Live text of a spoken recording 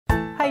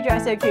Hi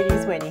Dress So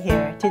Cuties, Winnie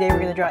here. Today we're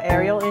going to draw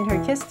Ariel in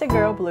her Kiss the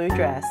Girl blue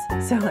dress.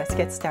 So let's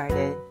get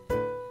started.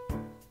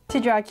 To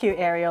draw cute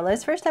Ariel,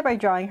 let's first start by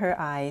drawing her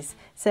eyes.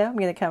 So I'm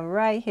going to come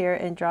right here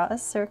and draw a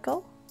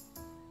circle.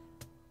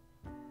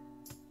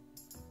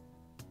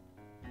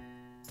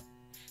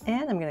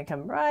 And I'm going to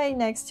come right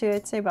next to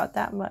it, say about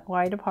that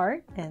wide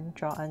apart, and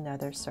draw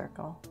another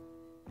circle.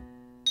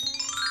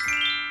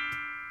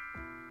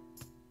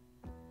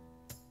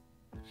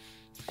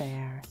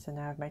 There. So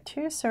now I have my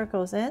two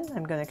circles in.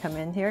 I'm going to come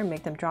in here and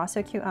make them draw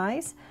so cute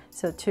eyes.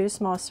 So two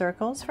small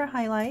circles for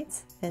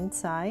highlights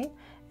inside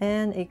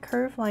and a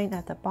curved line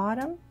at the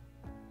bottom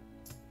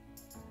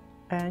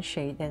and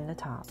shade in the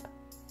top.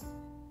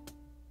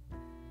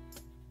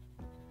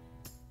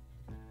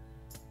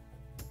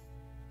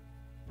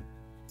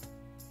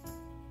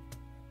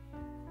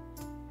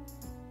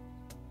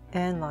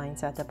 And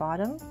lines at the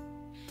bottom,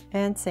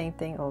 and same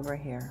thing over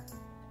here.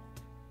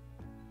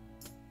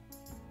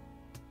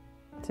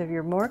 So if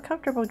you're more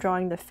comfortable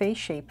drawing the face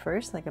shape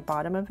first, like the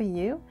bottom of a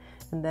U,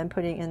 and then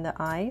putting in the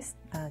eyes,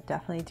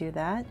 definitely do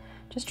that.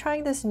 Just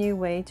trying this new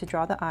way to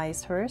draw the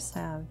eyes first.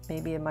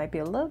 Maybe it might be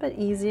a little bit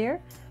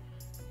easier.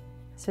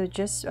 So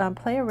just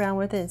play around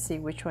with it and see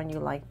which one you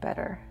like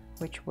better,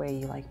 which way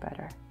you like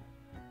better.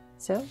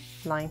 So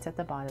lines at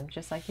the bottom,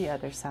 just like the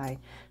other side.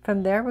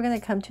 From there, we're going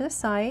to come to the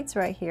sides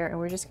right here, and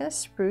we're just going to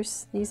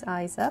spruce these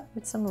eyes up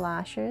with some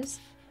lashes.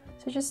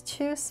 So just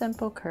two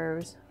simple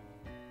curves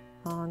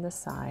on the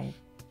side.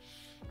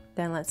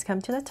 Then let's come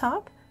to the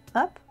top,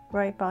 up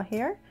right about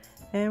here,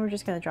 and we're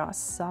just going to draw a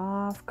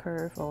soft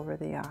curve over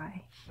the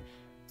eye.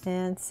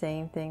 And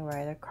same thing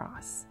right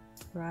across,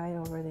 right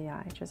over the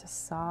eye, just a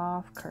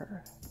soft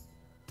curve.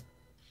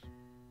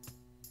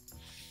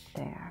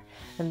 There.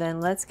 And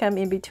then let's come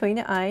in between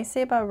the eyes,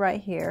 say about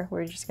right here.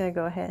 We're just going to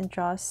go ahead and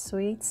draw a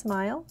sweet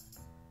smile.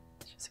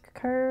 Just a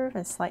curve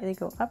and slightly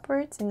go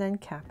upwards and then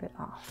cap it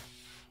off.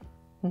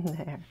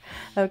 There.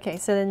 Okay,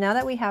 so then now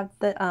that we have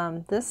the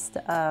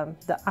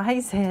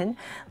eyes in,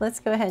 let's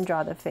go ahead and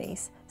draw the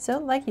face. So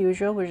like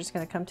usual, we're just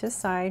going to come to the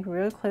side,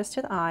 really close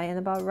to the eye, and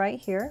about right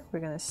here, we're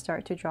going to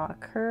start to draw a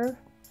curve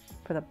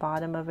for the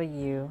bottom of a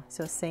U.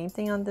 So same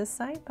thing on this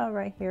side, about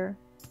right here.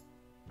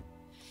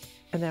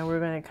 And then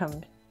we're going to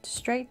come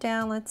straight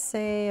down, let's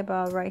say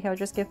about right here. I'll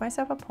just give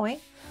myself a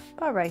point,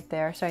 about right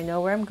there, so I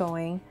know where I'm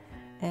going.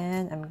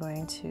 And I'm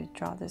going to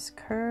draw this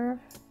curve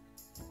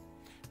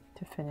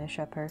to finish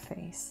up her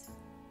face.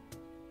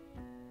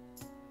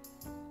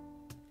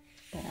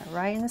 There,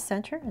 right in the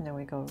center, and then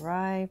we go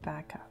right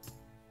back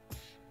up.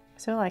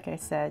 So like I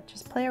said,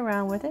 just play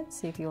around with it.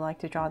 See if you like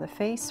to draw the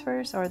face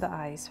first or the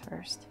eyes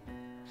first,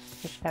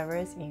 whichever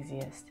is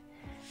easiest.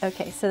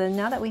 Okay, so then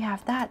now that we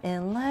have that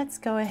in, let's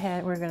go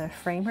ahead. We're going to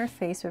frame her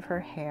face with her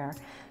hair.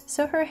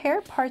 So her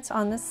hair parts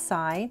on the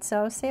side,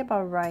 so I'll say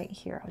about right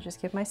here. I'll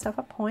just give myself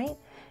a point,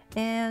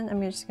 and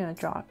I'm just going to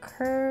draw a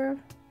curve.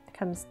 It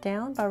comes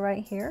down about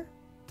right here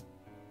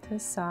to the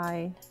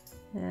side,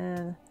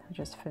 and I'll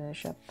just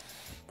finish up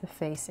the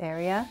face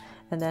area.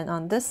 And then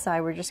on this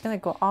side, we're just going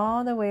to go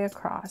all the way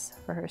across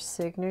for her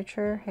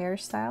signature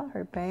hairstyle,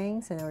 her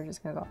bangs, and then we're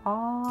just going to go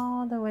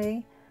all the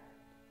way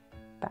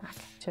back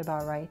to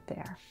about right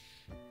there.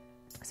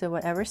 So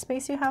whatever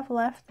space you have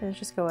left, then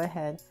just go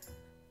ahead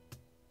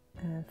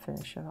and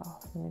finish it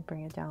off. Let me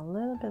bring it down a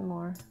little bit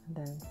more, and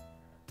then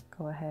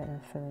go ahead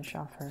and finish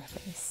off her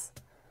face.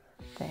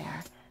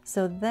 There.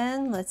 So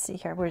then let's see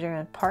here, we're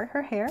going to part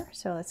her hair.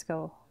 So let's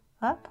go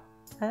up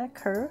at a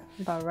curve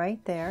about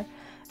right there,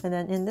 and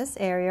then in this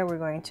area we're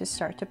going to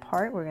start to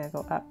part. We're going to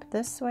go up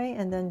this way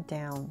and then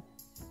down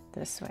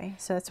this way.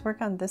 So let's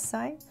work on this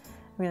side.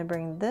 I'm going to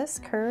bring this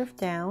curve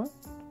down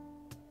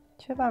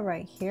to about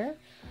right here,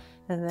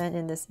 and then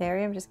in this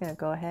area I'm just going to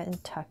go ahead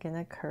and tuck in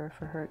a curve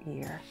for her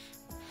ear.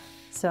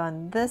 So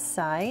on this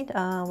side,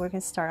 we're going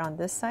to start on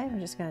this side. I'm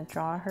just going to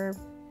draw her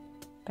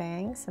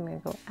bangs. I'm going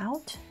to go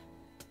out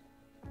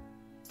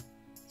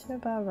to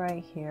about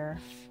right here,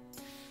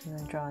 and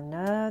then draw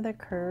another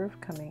curve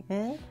coming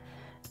in,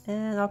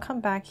 and I'll come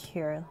back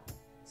here.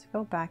 Let's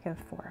go back and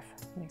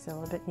forth. Makes it a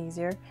little bit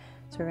easier.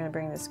 So we're going to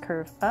bring this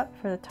curve up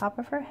for the top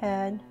of her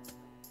head,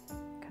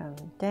 come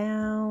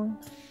down,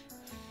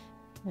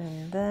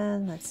 and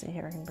then let's see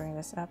here, I can bring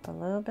this up a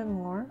little bit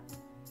more,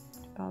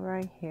 about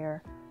right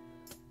here,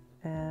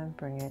 and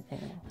bring it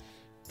in,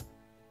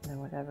 and then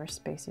whatever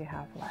space you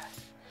have left.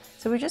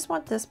 So we just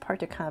want this part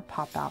to kind of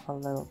pop out a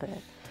little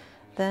bit.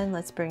 Then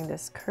let's bring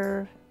this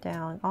curve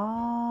down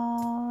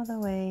all the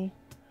way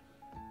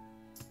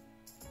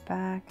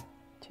back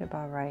to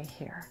about right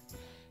here.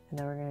 And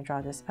then we're going to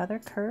draw this other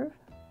curve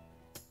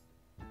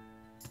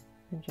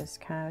and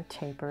just kind of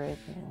taper it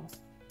in.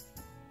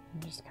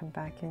 And just come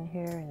back in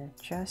here and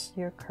adjust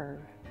your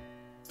curve.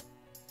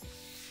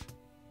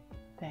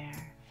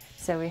 There.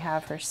 So we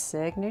have her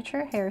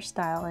signature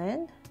hairstyle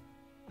in.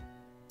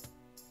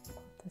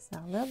 This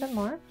now a little bit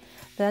more.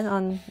 Then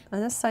on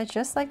this side,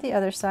 just like the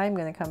other side, I'm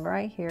going to come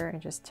right here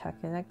and just tuck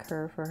in a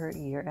curve for her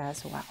ear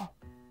as well.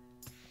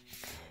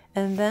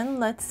 And then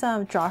let's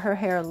draw her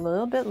hair a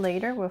little bit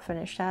later. We'll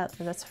finish that.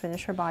 Let's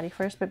finish her body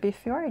first. But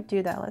before I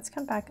do that, let's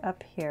come back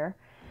up here.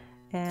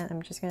 And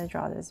I'm just going to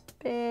draw this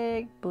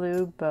big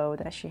blue bow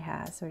that she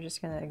has. So we're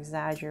just going to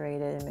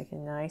exaggerate it and make it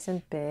nice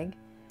and big.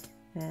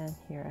 And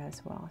here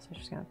as well. So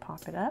just going to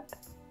pop it up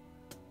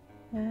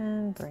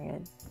and bring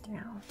it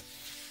down.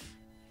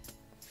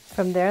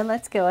 From there,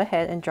 let's go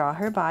ahead and draw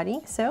her body.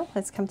 So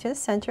let's come to the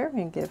center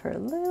and give her a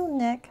little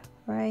neck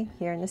right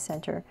here in the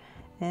center.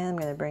 And I'm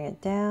going to bring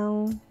it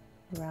down,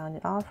 round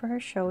it off for her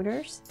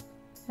shoulders,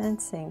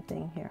 and same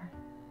thing here.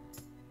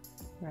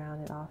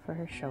 Round it off for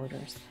her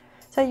shoulders.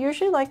 So I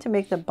usually like to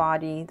make the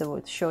body,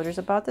 the shoulders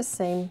about the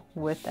same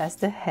width as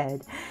the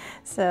head.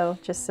 So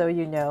just so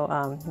you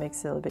know,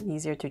 makes it a little bit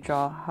easier to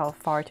draw how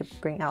far to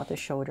bring out the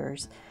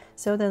shoulders.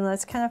 So then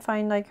let's kind of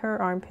find like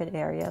her armpit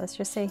area. Let's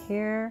just say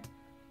here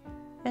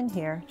and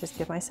here, just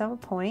give myself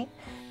a point.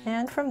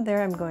 And from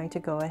there, I'm going to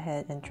go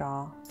ahead and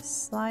draw a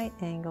slight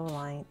angle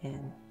line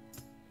in.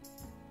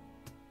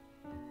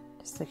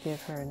 Just to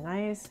give her a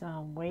nice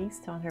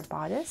waist on her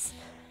bodice.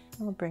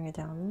 We'll bring it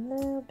down a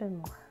little bit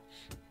more.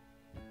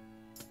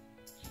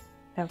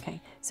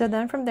 Okay, so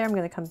then from there, I'm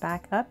going to come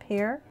back up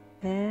here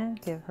and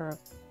give her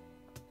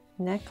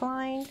a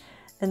neckline.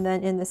 And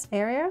then in this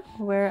area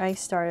where I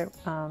started,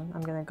 I'm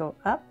going to go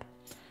up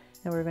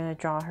and we're going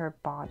to draw her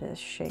bodice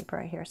shape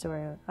right here. So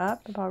we're going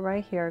up about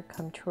right here,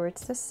 come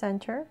towards the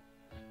center,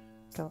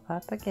 go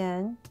up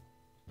again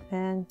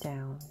and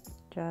down,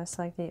 just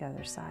like the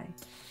other side.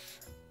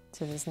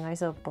 So there's a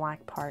nice little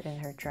black part in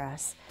her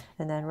dress.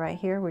 And then right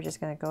here, we're just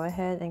going to go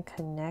ahead and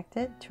connect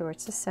it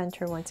towards the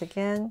center once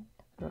again.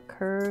 A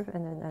curve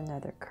and then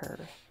another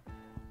curve.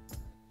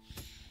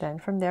 Then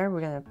from there,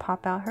 we're going to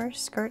pop out her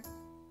skirt.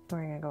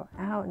 We're going to go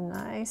out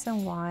nice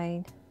and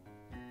wide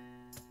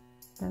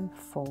and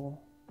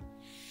full.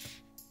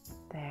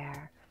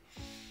 There.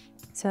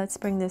 So let's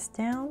bring this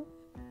down.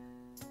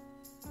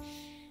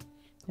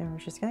 And we're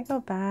just going to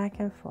go back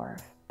and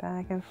forth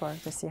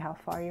to see how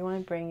far you want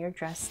to bring your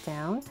dress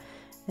down.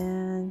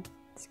 And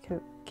let's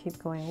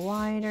keep going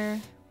wider.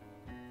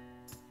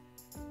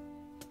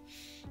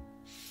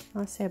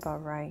 I'll say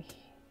about right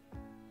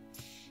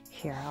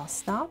here. I'll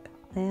stop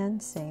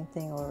and same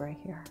thing over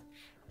here.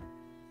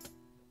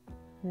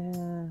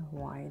 And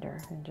wider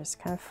and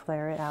just kind of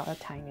flare it out a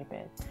tiny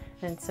bit.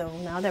 And so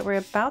now that we're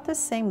about the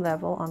same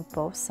level on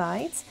both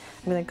sides,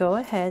 I'm going to go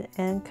ahead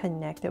and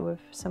connect it with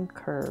some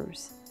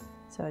curves.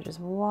 So I just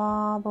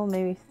wobble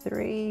maybe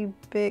 3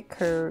 big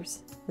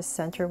curves, the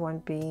center one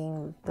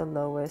being the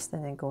lowest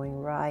and then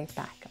going right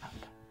back up.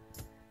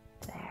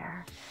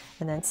 There.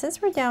 And then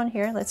since we're down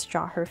here, let's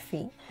draw her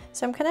feet.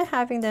 So I'm kind of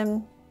having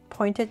them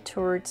pointed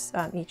towards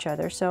each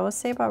other. So I'll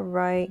say about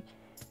right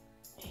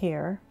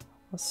here.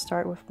 We'll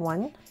start with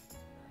one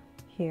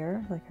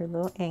here, like her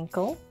little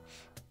ankle.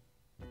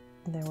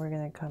 And then we're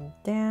going to come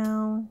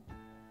down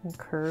and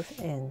curve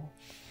in.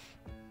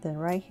 Then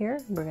right here,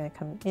 we're going to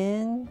come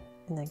in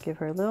and then give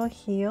her a little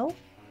heel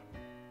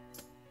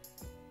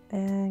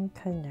and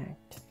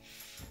connect.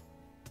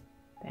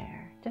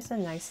 There. Just a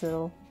nice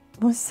little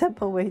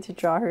simple way to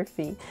draw her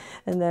feet.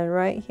 And then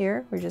right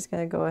here, we're just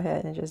going to go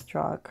ahead and just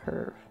draw a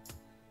curve.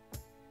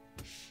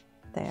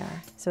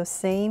 There. So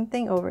same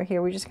thing over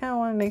here. We just kind of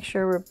want to make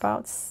sure we're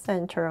about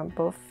center on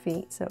both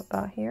feet. So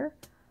about here.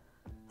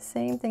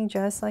 Same thing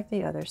just like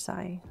the other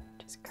side.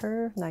 Just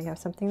curve. Now you have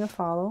something to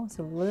follow. It's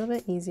a little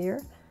bit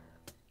easier.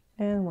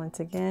 And once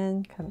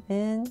again, come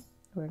in.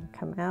 We're going to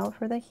come out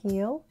for the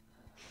heel.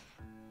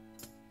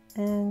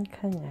 And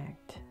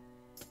connect.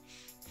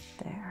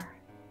 There.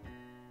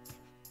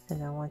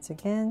 And then once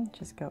again,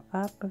 just go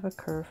up with a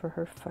curve for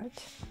her foot,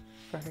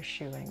 for her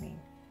shoe, I mean.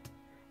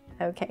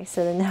 Okay,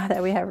 so then now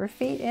that we have her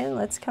feet in,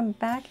 let's come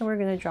back and we're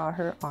going to draw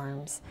her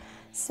arms.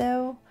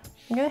 So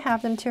I'm going to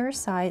have them to her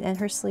side and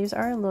her sleeves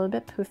are a little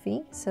bit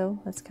poofy. So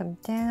let's come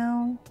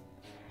down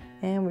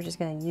and we're just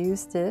going to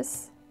use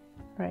this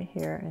right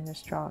here and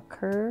just draw a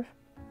curve.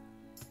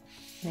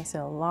 Makes it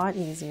a lot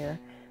easier.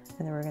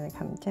 And then we're going to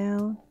come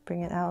down,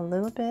 bring it out a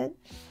little bit.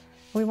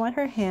 We want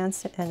her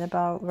hands to end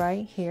about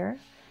right here.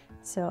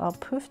 So I'll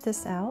poof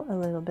this out a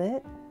little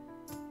bit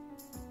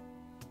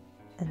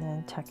and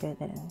then tuck it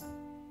in.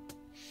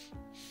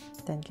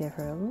 Then give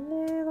her a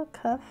little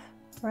cuff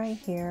right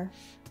here.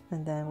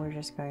 And then we're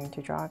just going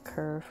to draw a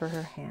curve for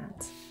her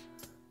hands.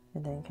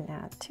 And then you can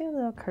add 2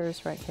 little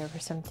curves right here for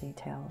some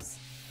details.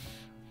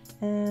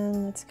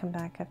 And let's come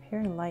back up here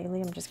and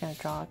lightly, I'm just going to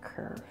draw a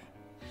curve.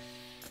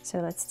 So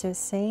let's do the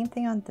same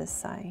thing on this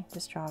side.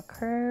 Just draw a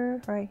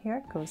curve right here,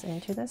 it goes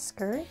into the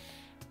skirt.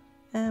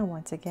 And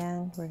once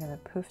again, we're going to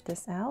poof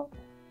this out,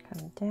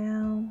 come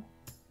down.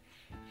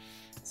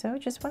 So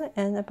just want to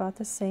end about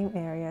the same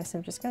area. So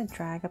I'm just going to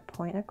drag a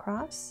point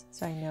across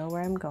so I know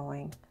where I'm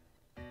going.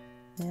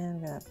 And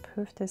I'm going to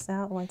poof this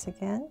out once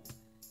again.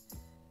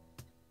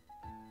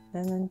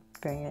 And then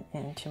bring it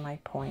into my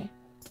point.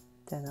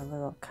 Then a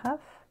little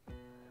cuff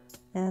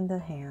and the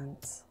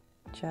hands,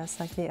 just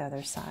like the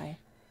other side.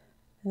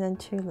 And then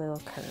 2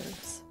 little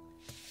curves.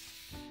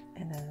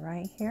 And then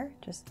right here,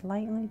 just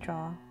lightly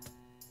draw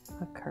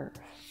a curve.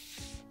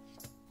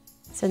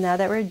 So now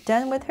that we're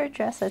done with her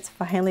dress, let's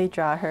finally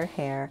draw her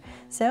hair.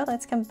 So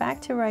let's come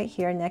back to right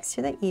here next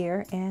to the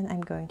ear, and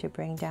I'm going to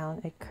bring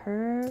down a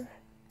curve.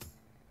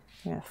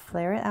 I'm going to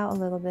flare it out a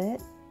little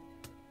bit.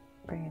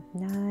 Bring it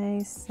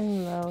nice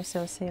and low,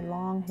 so say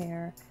long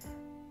hair.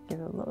 Give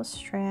it a little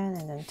strand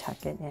and then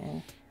tuck it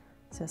in.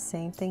 So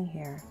same thing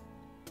here.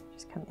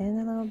 Just come in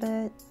a little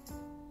bit,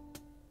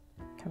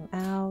 come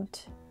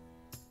out,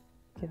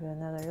 give it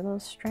another little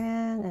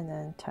strand and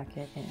then tuck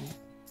it in.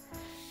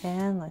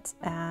 And let's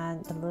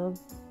add a little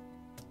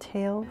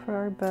tail for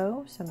our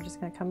bow. So I'm just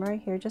going to come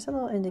right here, just a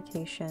little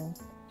indication.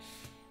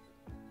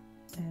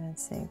 And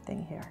same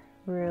thing here.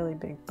 Really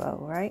big bow,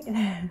 right?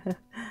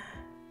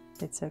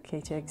 It's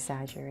okay to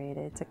exaggerate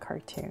it. It's a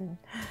cartoon.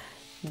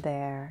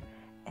 There.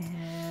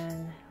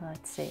 And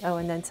let's see. Oh,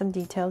 and then some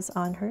details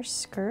on her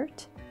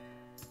skirt.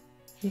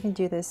 You can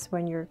do this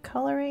when you're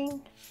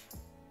coloring.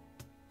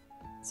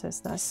 So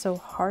it's not so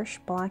harsh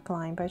black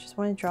line, but I just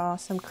want to draw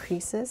some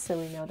creases so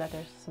we know that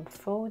there's some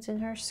folds in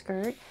her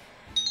skirt.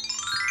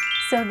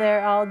 So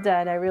they're all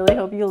done. I really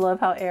hope you love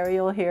how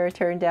Ariel here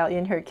turned out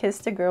in her Kiss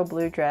the Girl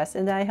blue dress,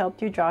 and I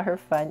helped you draw her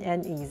fun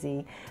and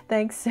easy.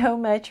 Thanks so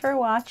much for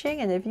watching,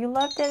 and if you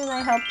loved it and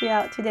I helped you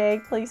out today,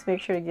 please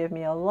make sure to give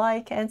me a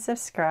like and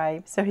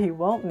subscribe so you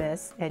won't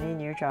miss any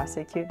new Draw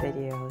So Cute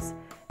videos.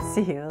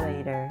 See you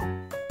later.